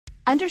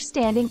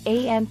Understanding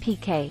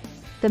AMPK,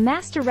 the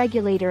master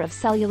regulator of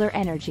cellular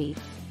energy.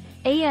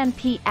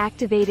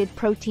 AMP-activated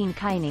protein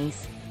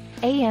kinase,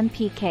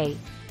 AMPK,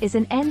 is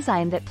an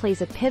enzyme that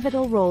plays a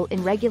pivotal role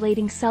in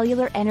regulating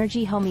cellular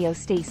energy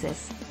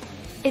homeostasis.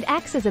 It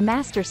acts as a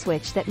master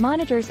switch that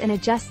monitors and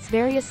adjusts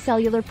various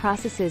cellular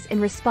processes in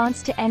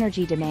response to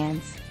energy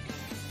demands.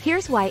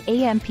 Here's why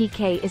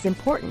AMPK is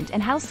important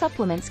and how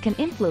supplements can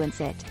influence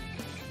it.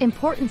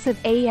 Importance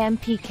of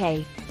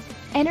AMPK.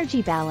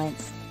 Energy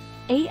balance.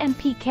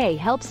 AMPK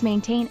helps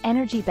maintain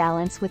energy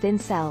balance within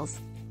cells.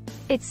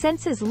 It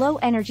senses low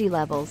energy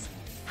levels,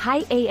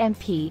 high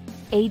AMP,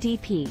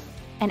 ADP,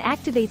 and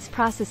activates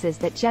processes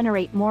that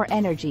generate more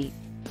energy,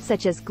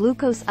 such as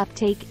glucose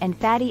uptake and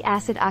fatty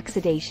acid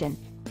oxidation.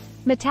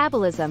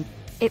 Metabolism.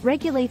 It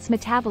regulates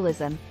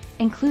metabolism,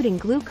 including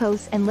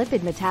glucose and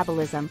lipid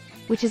metabolism,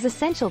 which is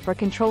essential for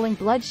controlling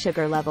blood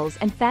sugar levels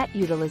and fat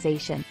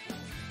utilization.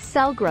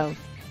 Cell growth.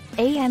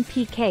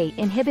 AMPK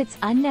inhibits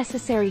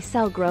unnecessary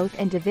cell growth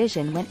and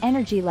division when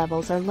energy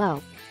levels are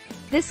low.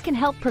 This can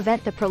help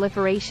prevent the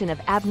proliferation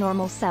of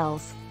abnormal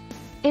cells.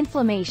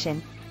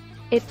 Inflammation.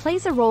 It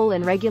plays a role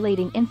in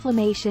regulating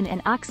inflammation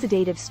and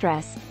oxidative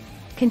stress,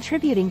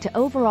 contributing to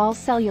overall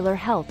cellular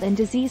health and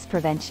disease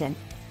prevention.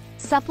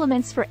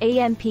 Supplements for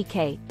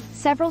AMPK.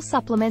 Several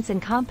supplements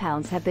and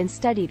compounds have been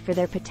studied for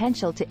their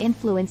potential to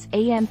influence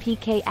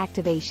AMPK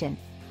activation.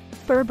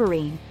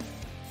 Berberine.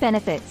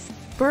 Benefits.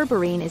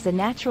 Berberine is a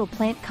natural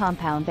plant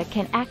compound that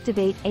can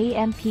activate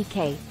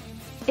AMPK.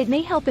 It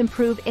may help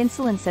improve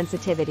insulin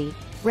sensitivity,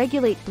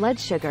 regulate blood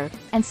sugar,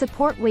 and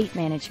support weight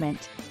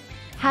management.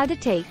 How to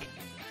take.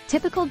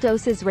 Typical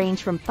doses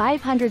range from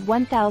 500 to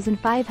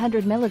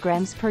 1,500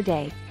 mg per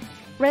day.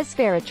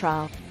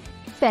 Resveratrol.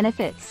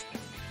 Benefits.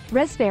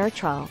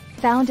 Resveratrol,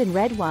 found in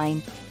red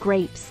wine,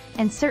 grapes,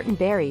 and certain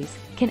berries,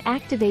 can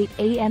activate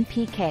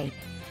AMPK.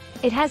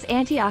 It has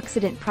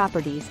antioxidant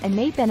properties and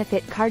may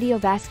benefit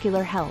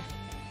cardiovascular health.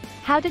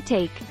 How to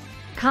take.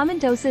 Common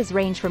doses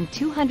range from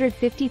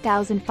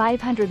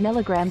 250,500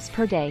 mg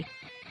per day.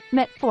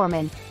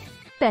 Metformin.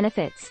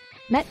 Benefits.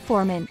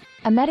 Metformin,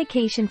 a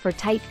medication for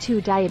type 2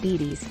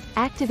 diabetes,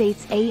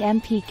 activates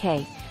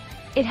AMPK.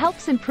 It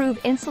helps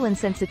improve insulin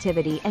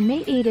sensitivity and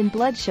may aid in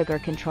blood sugar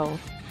control.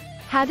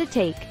 How to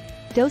take.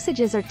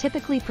 Dosages are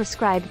typically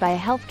prescribed by a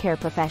healthcare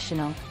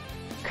professional.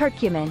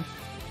 Curcumin.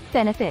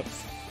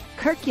 Benefits.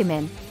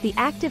 Curcumin, the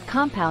active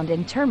compound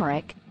in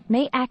turmeric,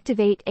 may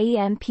activate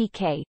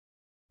AMPK.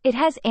 It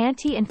has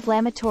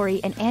anti-inflammatory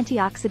and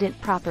antioxidant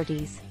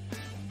properties.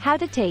 How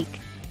to take.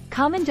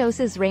 Common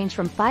doses range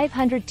from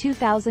 500 to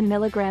 2,000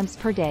 mg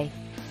per day.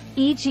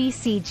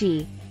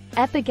 EGCG,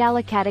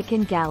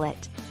 epigallocatechin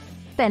gallate.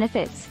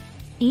 Benefits.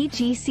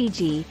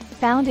 EGCG,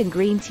 found in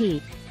green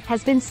tea,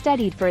 has been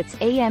studied for its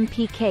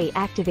AMPK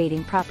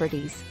activating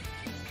properties.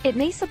 It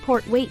may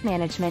support weight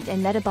management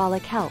and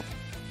metabolic health.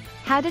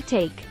 How to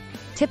take.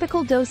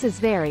 Typical doses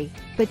vary,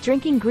 but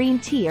drinking green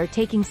tea or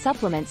taking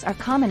supplements are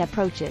common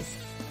approaches.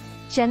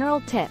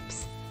 General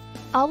tips.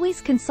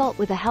 Always consult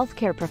with a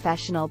healthcare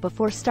professional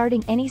before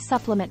starting any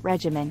supplement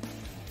regimen,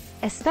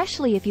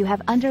 especially if you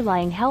have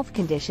underlying health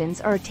conditions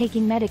or are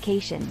taking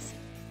medications.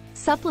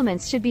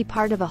 Supplements should be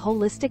part of a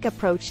holistic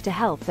approach to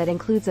health that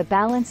includes a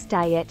balanced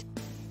diet,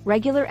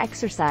 regular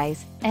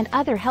exercise, and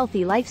other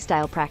healthy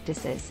lifestyle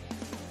practices.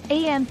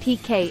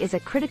 AMPK is a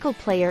critical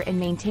player in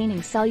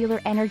maintaining cellular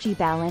energy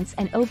balance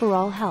and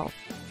overall health.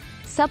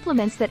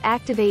 Supplements that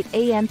activate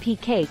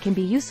AMPK can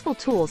be useful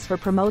tools for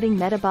promoting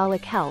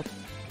metabolic health,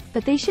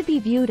 but they should be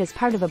viewed as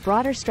part of a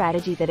broader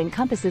strategy that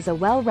encompasses a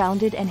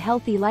well-rounded and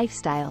healthy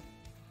lifestyle.